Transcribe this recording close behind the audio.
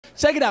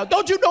Check it out.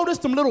 Don't you notice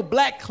them little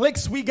black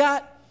cliques we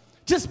got?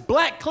 Just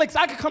black cliques.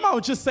 I could come out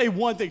and just say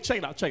one thing. Check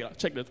it out, check it out,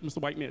 check this.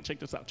 Mr. White Man, check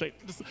this out. Check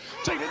this.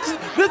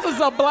 This is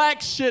a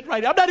black shit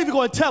right here. I'm not even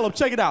going to tell them.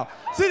 Check it out.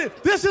 See,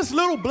 this is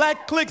little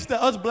black cliques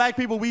that us black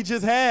people, we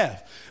just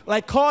have.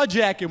 Like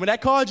carjacking. When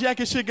that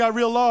carjacking shit got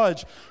real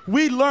large,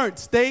 we learned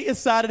stay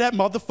inside of that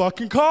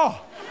motherfucking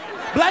car.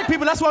 Black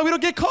people, that's why we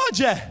don't get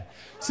carjacked.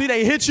 See,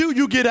 they hit you,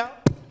 you get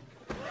out.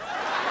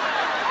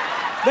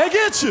 They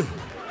get you.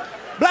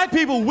 Black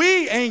people,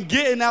 we ain't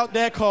getting out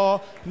that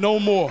car no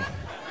more.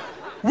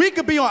 We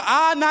could be on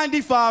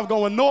I-95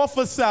 going north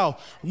or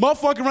south.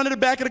 Motherfucker run to the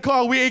back of the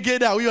car, we ain't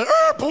getting out. We like,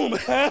 boom. Y'all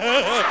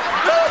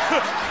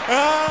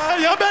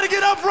better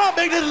get up front,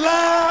 make this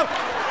loud.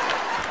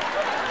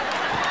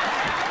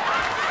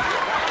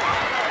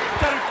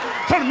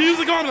 Turn the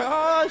music on, like,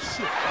 oh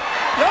shit.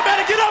 Y'all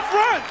better get up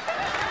front.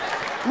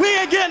 We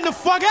ain't getting the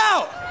fuck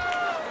out.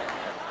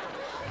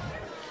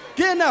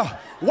 Getting out.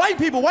 White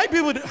people,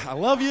 I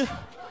love you,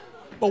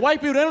 but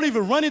white people, they don't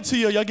even run into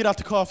you. Y'all get out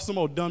the car for some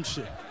old dumb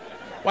shit.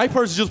 White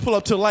person just pull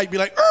up to the light, be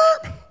like,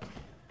 "Erp."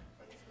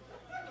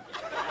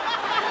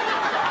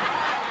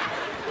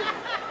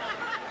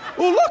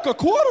 Oh, look, a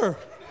quarter.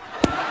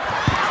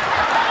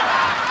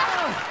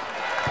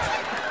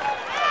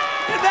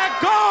 Get that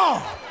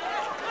car.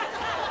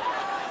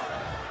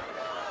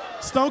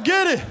 Just don't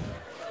get it.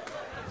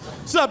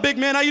 What's up, big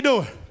man? How you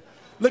doing?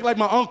 Look like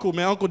my uncle,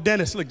 man. Uncle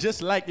Dennis. Look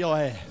just like your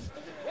ass.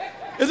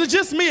 Is it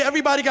just me?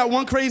 Everybody got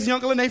one crazy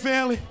uncle in their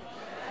family?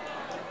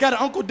 Got an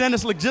Uncle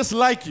Dennis look just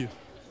like you.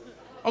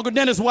 Uncle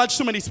Dennis watched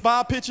too many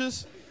spy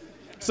pictures,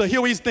 so he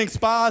always thinks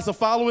spies are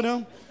following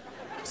him.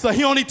 So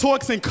he only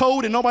talks in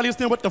code and nobody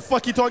understands what the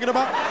fuck he talking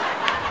about.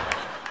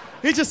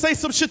 He just say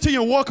some shit to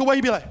you and walk away.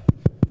 You be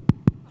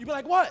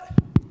like, what?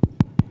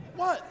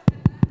 What?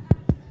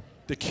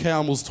 The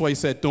camels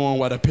twice at dawn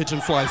while the pigeon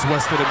flies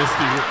west of the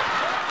misty river.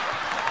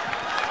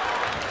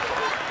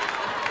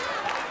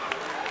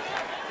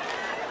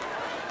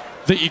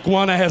 The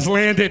iguana has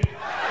landed.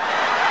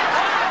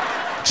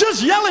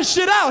 Just yelling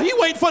shit out. He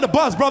waiting for the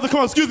bus. Brother,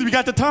 come on, excuse me, we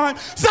got the time.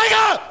 Sing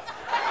up!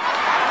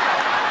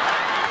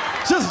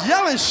 Just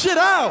yelling shit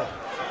out.